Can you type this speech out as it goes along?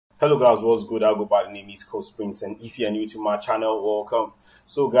Hello guys, what's good? I'll go by the name East Coast Prince, and if you're new to my channel, welcome.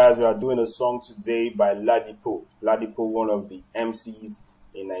 So guys, we are doing a song today by Ladipoe. Ladipoe, one of the MCs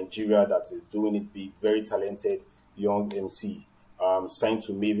in Nigeria that is doing it big, very talented young MC, signed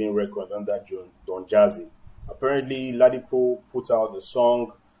to Mavin record under Don Jazzy. Apparently, Ladipoe put out a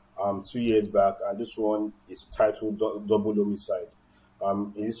song 2 years back, and this one is titled Double Homicide.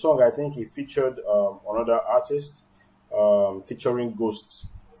 In this song, I think he featured another artist featuring Ghosts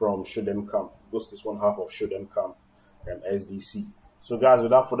from Show Dem Camp. Ghost is one half of Show Dem Camp and SDC. So guys,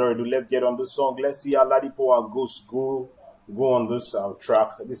 without further ado, let's get on this song. Let's see how Ladipoe and Ghost go on this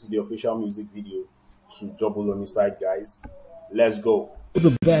track. This is the official music video to Double Homicide, guys. Let's go.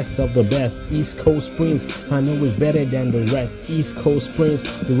 The best of the best, East Coast Prince. I know it's better than the rest. East Coast Prince,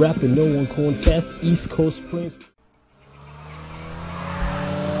 the rapper no one contest. East Coast Prince.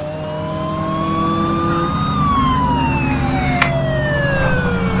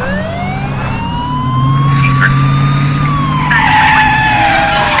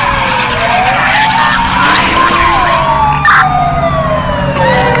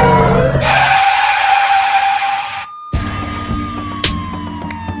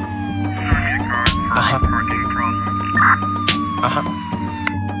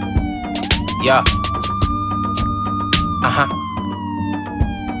 Yeah.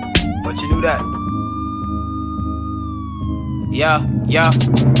 But you knew that. Yeah.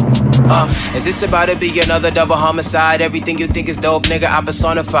 Is this about to be another double homicide? Everything you think is dope, nigga, I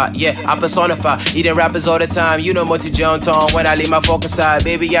personify. Yeah, I personify. Eating rappers all the time, you know multi John Tone when I leave my focus side.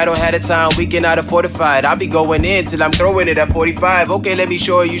 Baby, I don't have the time, we can out of fortified. I'll be going in till I'm throwing it at 45. Okay, let me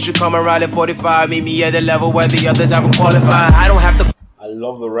show you should come around at 45. Meet me at the level where the others haven't qualified. I don't have to. I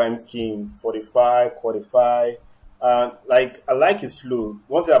love the rhyme scheme, 45, qualify. I like his flow.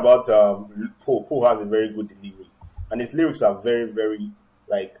 One thing about Poe has a very good delivery, and his lyrics are very, very,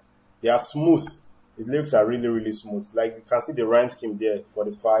 they are smooth. His lyrics are really, really smooth. Like, you can see the rhyme scheme there,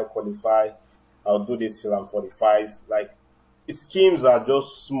 45, qualify. I'll do this till I'm 45. Like, his schemes are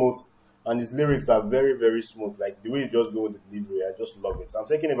just smooth, and his lyrics are very, very smooth. Like, the way you just go with the delivery, I just love it. I'm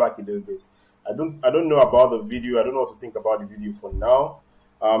taking it back a little bit. I don't know about the video. I don't know what to think about the video for now.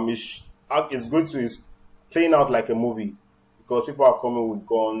 It's playing out like a movie because people are coming with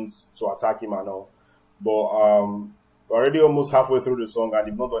guns to attack him and all. But we're already almost halfway through the song and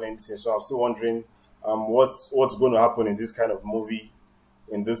they've not done anything. So I'm still wondering what's going to happen in this kind of movie,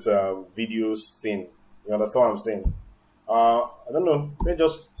 in this video scene. You understand what I'm saying? I don't know. Let's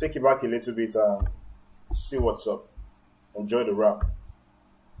just take it back a little bit and see what's up. Enjoy the rap.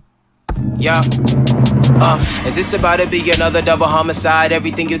 Yeah. Is this about to be another double homicide?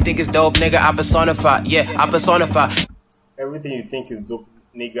 Everything you think is dope, nigga, I personify. Yeah, I personify. Everything you think is dope,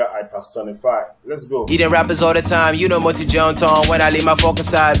 nigga, I personify. Let's go. Eating rappers all the time, you know multi John Tone when I leave my focus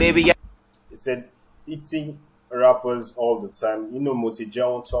side, baby. Yeah. He said, eating rappers all the time, you know multi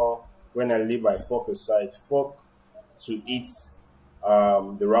John Tone when I leave my focus side. Fuck to eat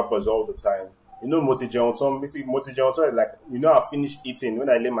the rappers all the time. You know, Moti Johnson is like, you know, I finished eating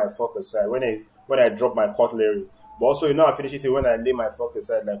when I lay my fork aside, when I drop my cutlery. But also, you know, I finish eating when I lay my fork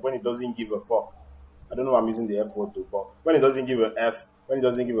aside, like when it doesn't give a fuck. I don't know why I'm using the F word though, but when it doesn't give a F, when it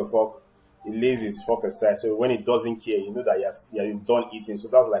doesn't give a fuck, it lays his fork aside. So when it doesn't care, you know that he's done eating. So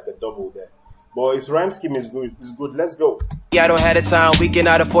that's like a double there. But his rhyme scheme is good. It's good. Let's go. Yeah, I don't have the time. We can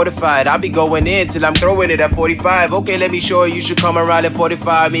out of fortified. I'll be going in till I'm throwing it at 45. Okay, let me show you should come around at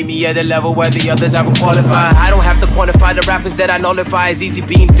 45. Meet me at the level where the others haven't qualified. I don't have to quantify the rappers that I nullify. It's easy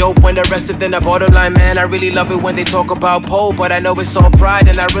being dope when the rest of them are borderline. Man, I really love it when they talk about Poe, but I know it's all pride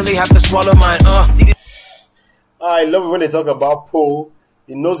and I really have to swallow mine. I love it when they talk about Poe.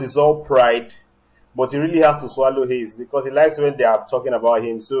 He knows it's all pride, but he really has to swallow his because he likes when they are talking about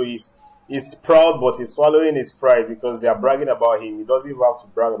him. So he's proud, but he's swallowing his pride because they are bragging about him. He doesn't even have to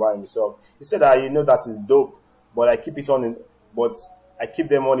brag about himself. He said that, you know, that is dope, but I keep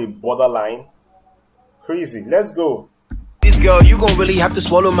them on a borderline. Crazy. Let's go. This girl, you gon' really have to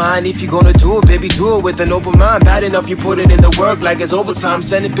swallow mine if you gonna do it, baby. Do it with an open mind. Bad enough you put it in the work like it's overtime.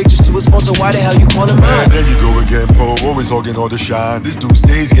 Sending pictures to his phone, so why the hell you calling mine? There you go again, Poe, always hogging all the shine. This dude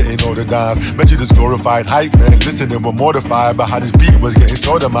stays getting all the dimes. Bet you this glorified hype, man. Listening, we're mortified by how this beat was getting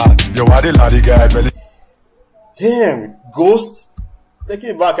sodomized. Yo, I did lottie guy, belly. Damn, Ghost. Take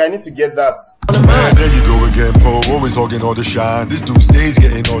it back, I need to get that. There you go again, Poe, always hogging all the shine. This dude stays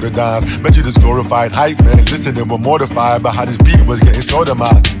getting all the dimes. Bet you this glorified hype, man. Listening, we're mortified by how this beat was getting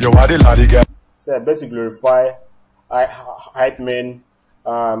sodomized. Yo, I did lottie guy. So I bet you glorify hype man.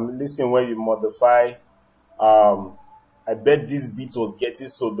 Listen where you modify. I bet this beat was getting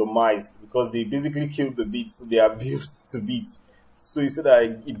sodomized because they basically killed the beat, so they abused the beat. So he said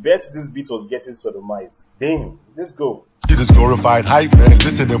that he bet this beat was getting sodomized. Damn, let's go. This glorified hype, man.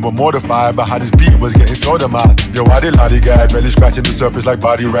 Listen, they were mortified by how this beat was getting sodomized. Yo, I did lottie guy, barely scratching the surface like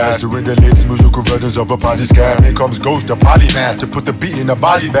body rash. During the latest musical versions of a party scam. Here comes Ghost, the party man, to put the beat in a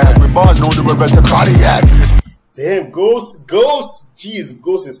body bag. With bars known to arrest the cardiac. Damn, Ghost, jeez,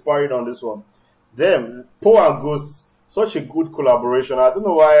 Ghost is sparring on this one. Damn, Poe and Ghost, such a good collaboration. I don't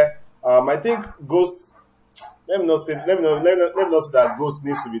know why. I think Ghost. Let me not say that Ghost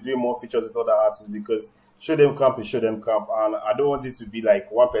needs to be doing more features with other artists, because Show Dem Camp is Show Dem Camp, and I don't want it to be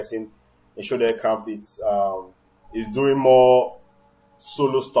like one person in Show Dem Camp is doing more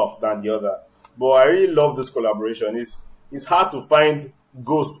solo stuff than the other. But I really love this collaboration. It's hard to find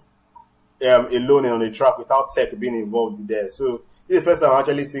Ghost alone on a track without tech being involved there. So this is the first time I'm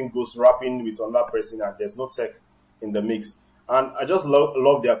actually seeing Ghost rapping with another person and there's no tech in the mix. And I just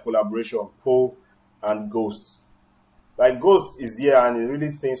love their collaboration, Poe and Ghost. Like, Ghost is here and he's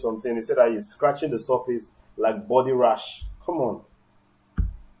really saying something. He said that he's scratching the surface like body rash. Come on.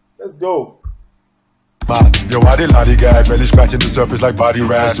 Let's go. Yo, I did lottie guy, barely scratching the surface like body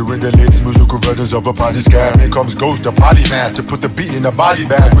rash. During the latest musical versions of a party scam. Here comes Ghost, the party man, to put the beat in a body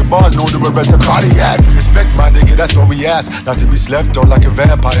bag. With bars known to arrest the cardiac. Respect my nigga, that's all we ask. Not to be slept on like a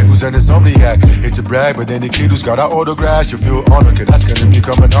vampire who's an insomniac. Hate to brag, but any kid who's got our autographs, you feel honored, cause that's gonna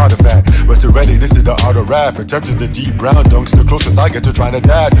become an artifact. But already, this is the art of rap. In terms of the deep brown dunks, the closest I get to trying to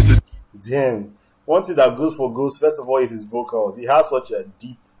dance. This is Damn. One thing that goes for Ghost, first of all, is his vocals. He has such a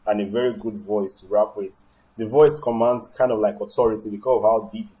deep and a very good voice to rap with. The voice commands kind of like authority because of how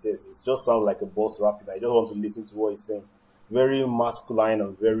deep it is. It just sounds like a boss rapping. I just want to listen to what he's saying. Very masculine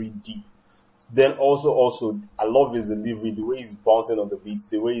and very deep. Then also, I love his delivery, the way he's bouncing on the beats,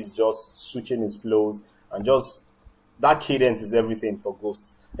 the way he's just switching his flows, and just that cadence is everything for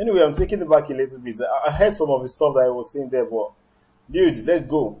Ghost. Anyway, I'm taking it back a little bit. I heard some of his stuff that I was saying there, but dude, let's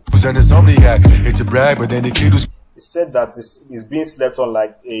go. who's an insomniac. Hate to brag, but any kid who's He said that he's being slept on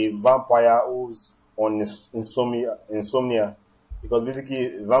like a vampire who's on insomnia, because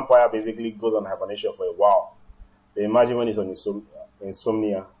basically a vampire basically goes on hibernation for a while. They imagine when he's on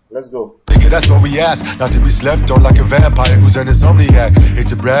insomnia. Let's go. nigga, that's all we ask. Not to be slept on like a vampire who's an insomniac. Hate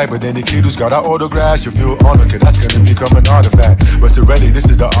to brag, but any kid who's got our autographs, you feel honored, cause that's gonna become an artifact. But already, this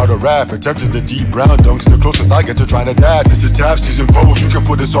is the art of rap. In terms of the deep brown dunks, the closest I get to trying to dance. This is tap season pose, you can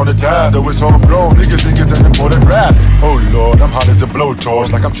put this on the tab. Though it's homegrown, niggas think it's an important rap. Oh lord, I'm hot as a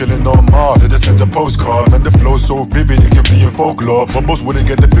blowtorch, like I'm chilling on Mars. I just sent a postcard, and the flow's so vivid it can be in folklore. But most wouldn't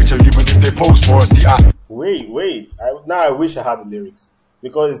get the picture even if they post for us. See, Wait. Now I wish I had the lyrics,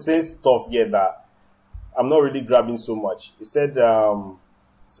 because it says stuff here that I'm not really grabbing so much. It said,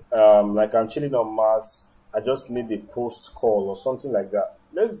 like I'm chilling on Mars, I just need a post call or something like that.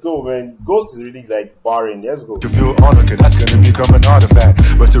 Let's go, man. Ghost is really like barring. Let's go. you feel honored, cause that's gonna become an artifact.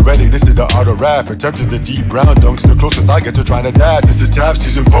 But already, this is the art of rap. In terms of the deep brown dunks, the closest I get to trying to dance. This is tap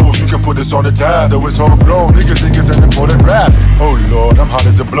season pose, you can put this on the tab. Though it's homegrown, niggas think it's an important rap. Oh lord, I'm hot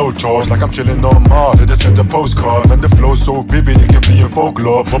as a blowtorch, like I'm chilling on Mars. I just sent a postcard, and the flow's so vivid it can be in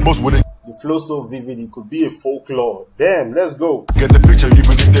folklore. But most wouldn't The flow so vivid, it could be a folklore. Damn, let's go. get the picture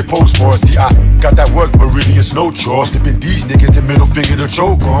even if they post for us. See, I got that work, but really it's no chore. Slipping these niggas the middle finger to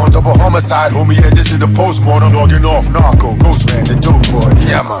choke on. Double homicide, homie, yeah, this is the postmortem. Logging off, narco, ghost man, the dope boy.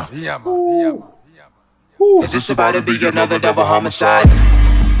 Yeah, man. Is this about to be another double homicide?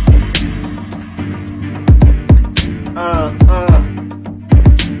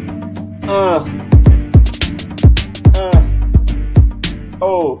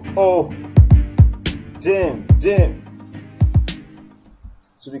 Oh, damn.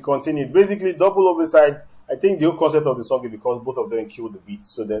 To be continued. Basically, double homicide. I think the whole concept of the song is because both of them killed the beat,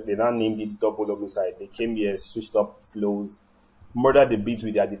 so that they now named it double homicide. They came here, switched up flows, murdered the beat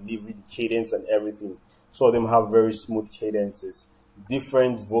with their delivery, the cadence, and everything. Some of them have very smooth cadences,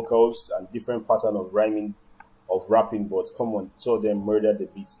 different vocals, and different pattern of rhyming, of rapping. But come on, some of them murdered the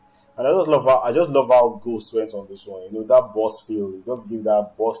beats. And I just love how Ghost went on this one. You know, that boss feel, it just give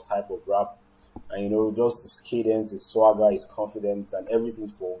that boss type of rap. And you know, just his cadence, his swagger, his confidence, and everything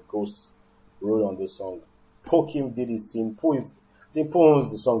for Ghost wrote on this song. Poe Kim did his thing. I think Poe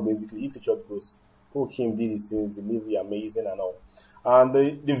owns the song basically. He featured Ghost. Poe Kim did his thing, his delivery amazing and all. And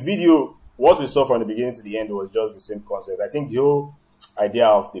the video, what we saw from the beginning to the end was just the same concept. I think the whole idea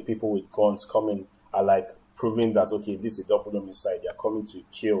of the people with guns coming are like proving that, okay, this is a double homicide. They are coming to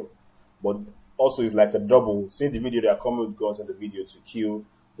kill. But also it's like a double. Since the video, they are coming with guns in the video to kill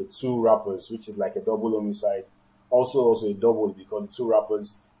the two rappers, which is like a double homicide. Also a double because the two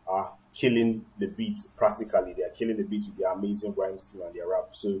rappers are killing the beat practically. They are killing the beat with their amazing rhyme scheme and their rap.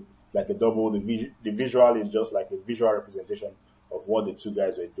 So it's like a double. The visual is just like a visual representation of what the two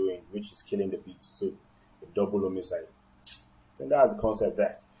guys were doing, which is killing the beat. So a double homicide. And that's the concept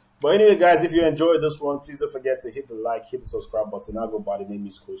there. But anyway, guys, if you enjoyed this one, please don't forget to hit the like, hit the subscribe button. I'll go by the name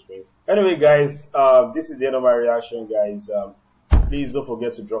East Coast Springs. Anyway, guys, this is the end of my reaction, guys. Please don't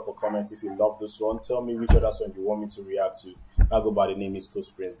forget to drop a comment if you love this one. Tell me which other song you want me to react to. I'll go by the name East Coast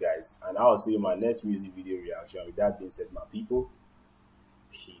Springs, guys. And I'll see you in my next music video reaction. With that being said, my people,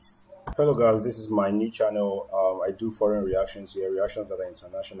 peace. Hello, guys. This is my new channel. I do foreign reactions here. Reactions that are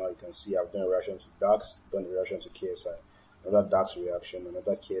international. You can see I've done a reaction to Dax, done a reaction to KSI. Another Dax reaction,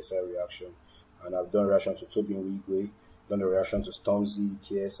 another KSI reaction, and I've done a reaction to Toby Wigwe, done a reaction to Stormzy,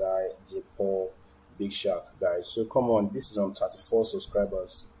 KSI, J. Paul, Big Shark, guys. So come on, this is on 34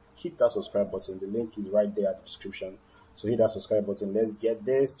 subscribers. Hit that subscribe button. The link is right there at the description. So hit that subscribe button. Let's get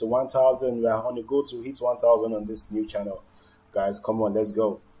this to 1,000. We are on the go to hit 1,000 on this new channel, guys. Come on, let's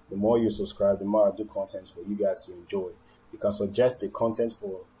go. The more you subscribe, the more I do content for you guys to enjoy. You can suggest the content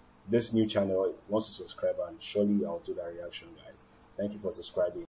for this new channel once you subscribe, and surely I'll do that reaction, guys. Thank you for subscribing.